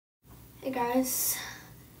Hey guys,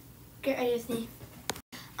 get ready with me.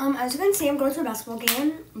 As you can see, I'm going to a basketball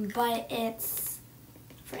game, but it's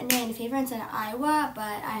for Indiana Fever instead of Iowa, but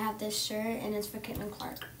I have this shirt and it's for Caitlin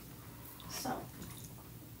Clark. So,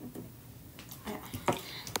 yeah.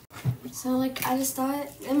 So like, I just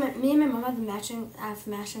thought, me and my mom have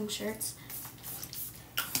matching shirts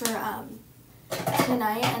for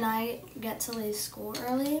tonight, and I get to leave school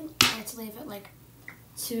early. I get to leave at like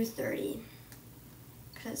 2:30,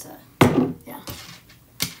 because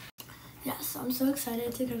yeah, so I'm so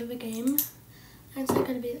excited to go to the game. It's like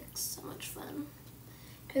gonna be like so much fun,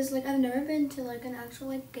 because like I've never been to like an actual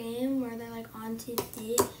like game where they're like on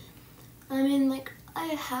TV. I mean, like I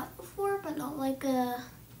have before, but not like a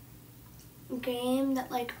game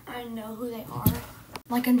that like I know who they are.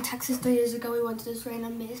 Like in Texas 3 years ago, we went to this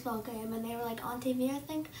random baseball game and they were like on TV, I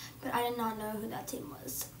think, but I did not know who that team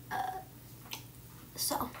was.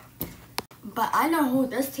 But I know who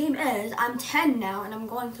this team is. I'm 10 now, and I'm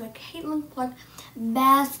going to a Caitlin Clark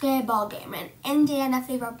basketball game, an Indiana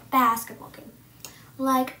Fever basketball game.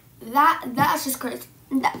 Like, that's just crazy.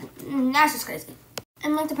 That's just crazy.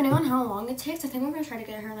 And, like, depending on how long it takes, I think we're going to try to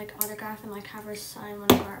get her, like, autograph and, like, have her sign one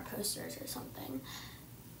of our posters or something.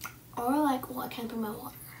 Or, like, well, I can't bring my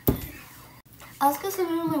water. I was going to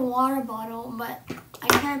bring my water bottle, but I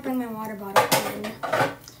can't bring my water bottle in.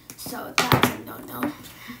 So, that's a no-no.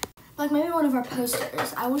 Like maybe one of our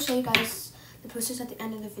posters. I will show you guys the posters at the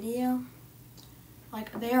end of the video.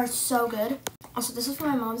 Like they are so good. Also, this is for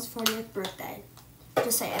my mom's 40th birthday.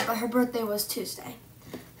 Just saying, but her birthday was Tuesday.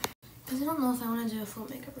 Because I don't know if I want to do a full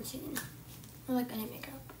makeup routine. Or like any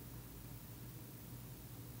makeup.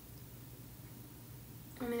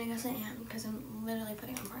 I mean, I guess I am, because I'm literally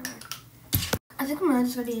putting on primer. I think I'm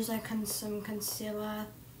just going to use like some concealer,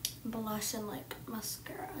 blush, and like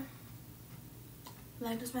mascara.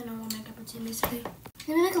 Like just my normal makeup routine basically.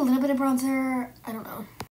 Maybe like a little bit of bronzer, I don't know.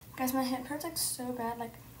 Guys, my hand hurts like so bad,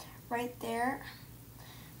 like right there.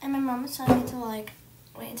 And my mom was telling me to like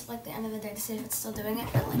wait until like the end of the day to see if it's still doing it,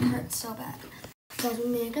 but it like hurts so bad. Guys, my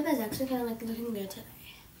makeup is actually kind of like looking good today.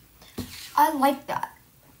 I like that.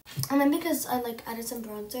 And then because I like added some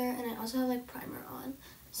bronzer and I also have like primer on.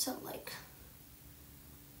 So like,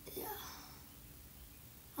 yeah.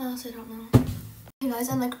 I also don't know. Hey guys,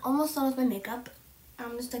 I'm like almost done with my makeup.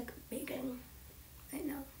 I'm just like baking right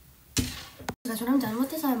now. Guys, when I'm done with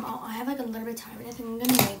this, I have like a little bit of time, and I think I'm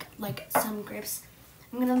gonna make like some grapes.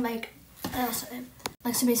 I'm gonna like,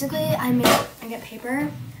 so basically I get paper,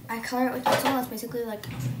 I color it with pencil. That's basically like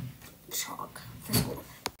chalk for school,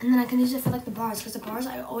 and then I can use it for like the bars, because the bars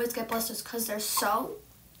I always get blisters because they're so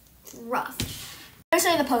rough. I'm gonna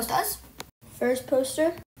show you the posters. First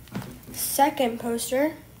poster, second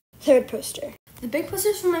poster, third poster. The big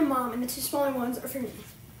posters for my mom, and the two smaller ones are for me.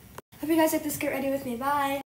 Hope you guys like this. Get ready with me. Bye.